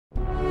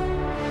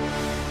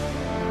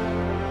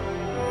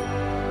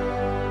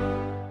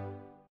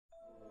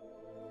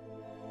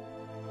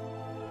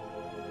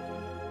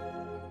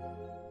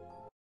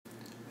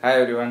Hi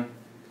everyone.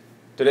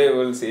 Today we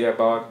will see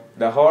about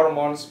the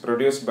hormones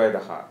produced by the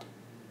heart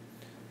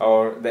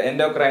or the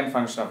endocrine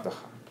function of the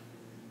heart.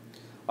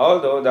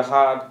 Although the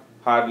heart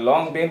had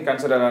long been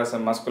considered as a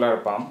muscular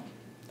pump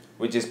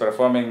which is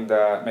performing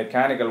the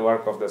mechanical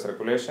work of the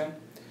circulation,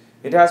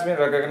 it has been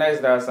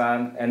recognized as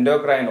an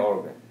endocrine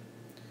organ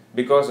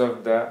because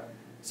of the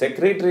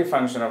secretory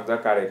function of the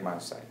cardiac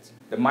myocytes.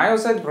 The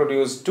myocytes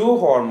produce two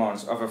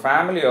hormones of a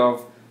family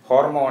of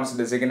hormones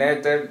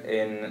designated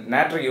in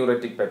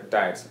natriuretic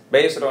peptides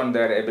based on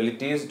their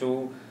abilities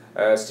to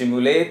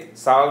stimulate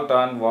salt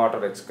and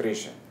water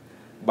excretion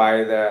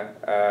by the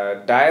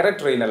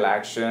direct renal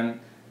action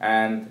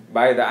and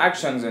by the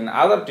actions in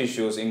other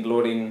tissues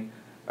including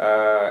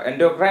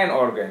endocrine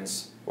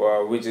organs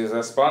which is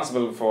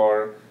responsible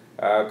for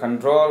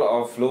control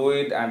of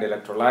fluid and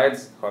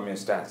electrolytes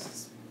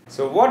homeostasis.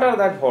 So what are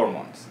that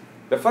hormones?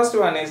 The first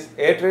one is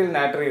atrial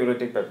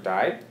natriuretic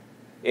peptide,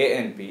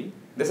 ANP.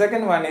 The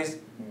second one is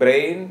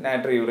brain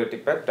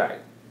natriuretic peptide,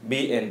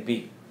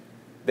 BNP.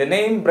 The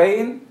name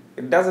brain,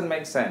 it doesn't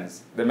make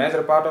sense. The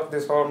major part of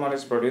this hormone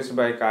is produced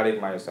by cardiac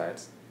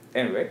myocytes.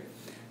 Anyway,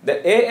 the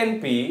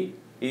ANP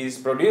is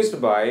produced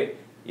by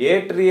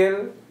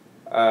atrial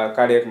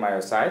cardiac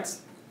myocytes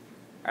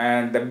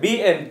and the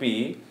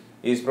BNP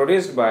is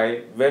produced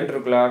by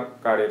ventricular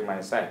cardiac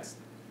myocytes,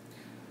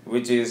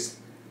 which is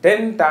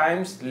 10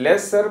 times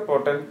lesser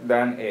potent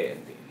than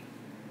ANP.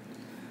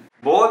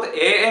 Both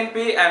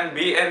ANP and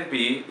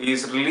BNP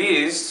is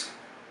released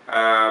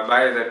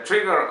by the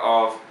trigger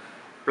of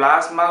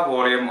plasma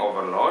volume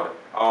overload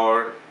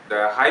or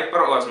the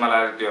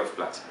hyperosmolarity of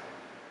plasma.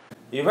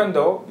 Even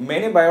though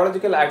many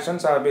biological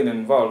actions have been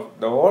involved,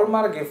 the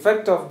hallmark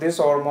effect of these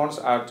hormones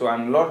are to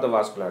unload the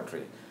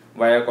vascular-tree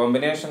via a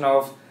combination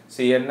of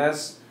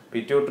CNS,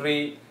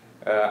 pituitary,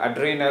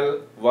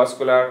 adrenal,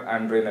 vascular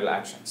and renal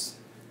actions.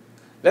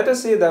 Let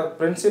us see the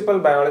principal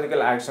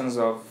biological actions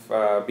of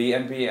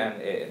BNP and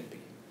ANP.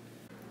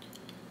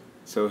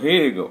 So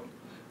here you go.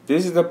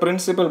 This is the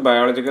principal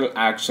biological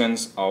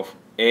actions of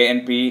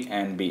ANP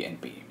and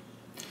BNP.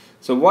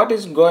 So what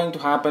is going to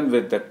happen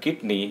with the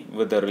kidney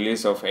with the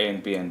release of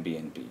ANP and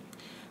BNP?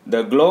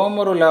 The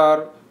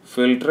glomerular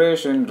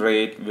filtration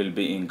rate will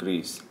be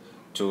increased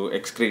to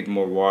excrete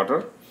more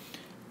water.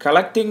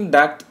 Collecting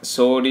duct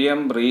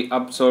sodium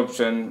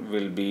reabsorption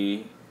will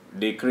be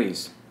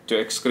decreased to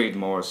excrete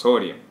more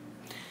sodium,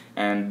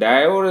 and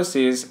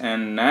diuresis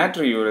and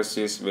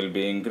natriuresis will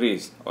be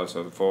increased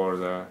also for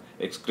the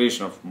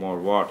excretion of more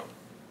water.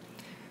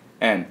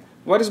 And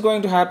what is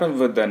going to happen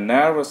with the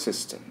nervous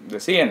system, the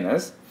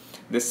CNS?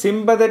 The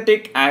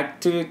sympathetic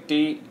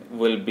activity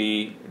will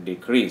be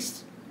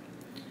decreased,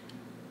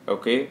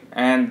 okay,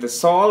 and the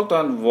salt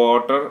and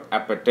water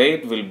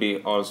appetite will be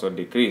also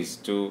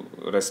decreased to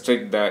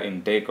restrict the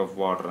intake of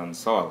water and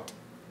salt.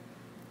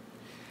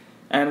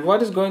 And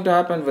what is going to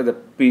happen with the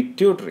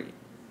pituitary?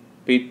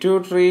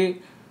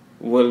 Pituitary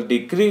will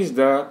decrease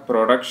the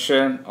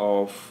production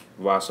of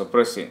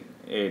vasopressin,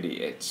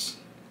 ADH.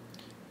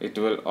 It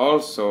will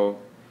also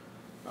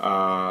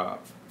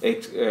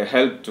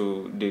help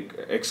to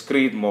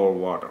excrete more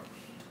water.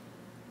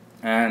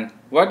 And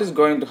what is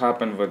going to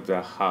happen with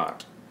the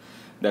heart?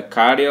 The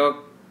cardiac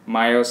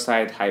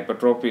myocyte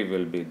hypertrophy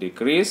will be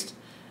decreased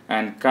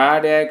and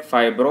cardiac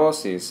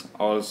fibrosis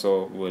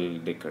also will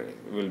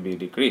be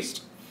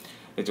decreased.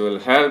 It will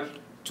help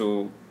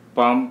to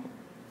pump,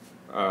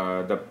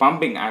 the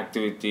pumping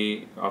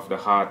activity of the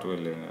heart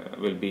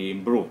will be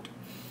improved.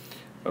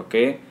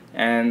 Okay,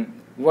 and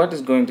what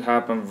is going to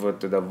happen with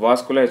the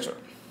vasculature?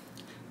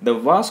 The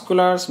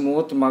vascular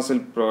smooth muscle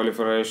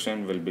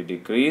proliferation will be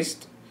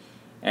decreased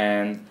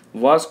and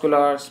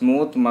vascular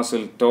smooth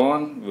muscle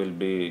tone will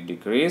be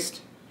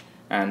decreased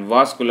and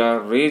vascular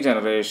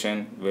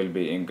regeneration will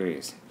be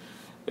increased.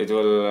 It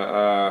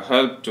will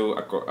help to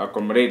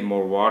accommodate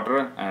more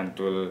water and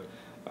will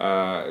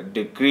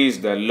decrease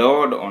the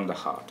load on the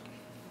heart.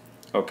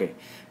 Okay,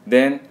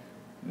 then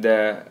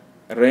the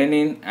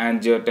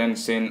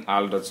renin-angiotensin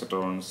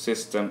aldosterone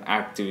system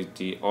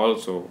activity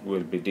also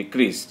will be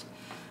decreased.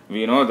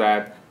 We know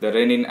that the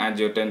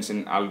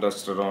renin-angiotensin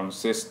aldosterone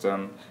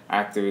system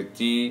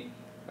activity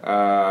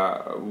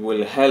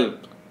will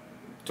help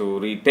to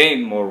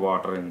retain more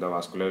water in the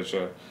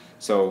vasculature.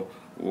 So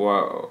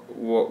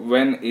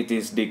when it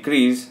is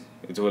decreased,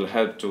 it will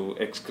help to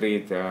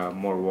excrete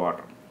more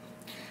water.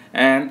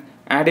 And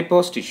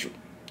adipose tissue.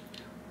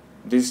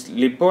 This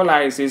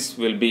lipolysis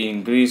will be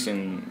increased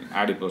in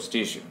adipose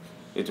tissue.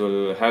 It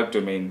will help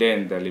to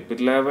maintain the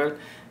lipid level.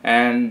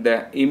 And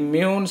the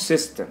immune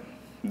system,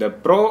 the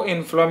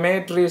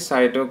pro-inflammatory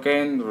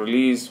cytokine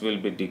release will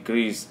be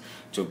decreased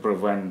to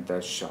prevent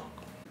the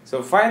shock.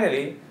 So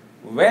finally,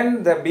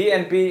 when the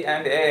BNP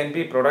and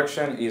ANP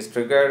production is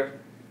triggered,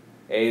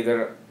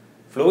 either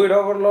fluid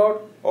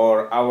overload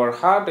or our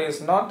heart is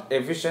not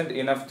efficient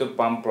enough to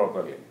pump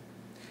properly.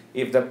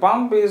 If the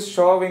pump is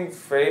showing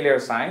failure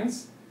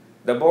signs,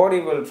 the body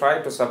will try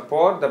to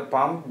support the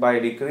pump by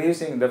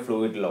decreasing the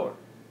fluid load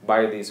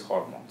by these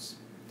hormones.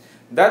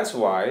 That's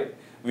why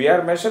we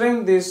are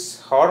measuring these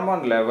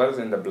hormone levels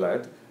in the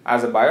blood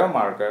as a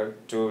biomarker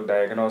to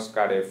diagnose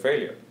cardiac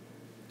failure.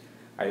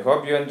 I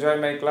hope you enjoy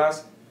my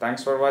class.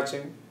 Thanks for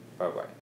watching. Bye-bye.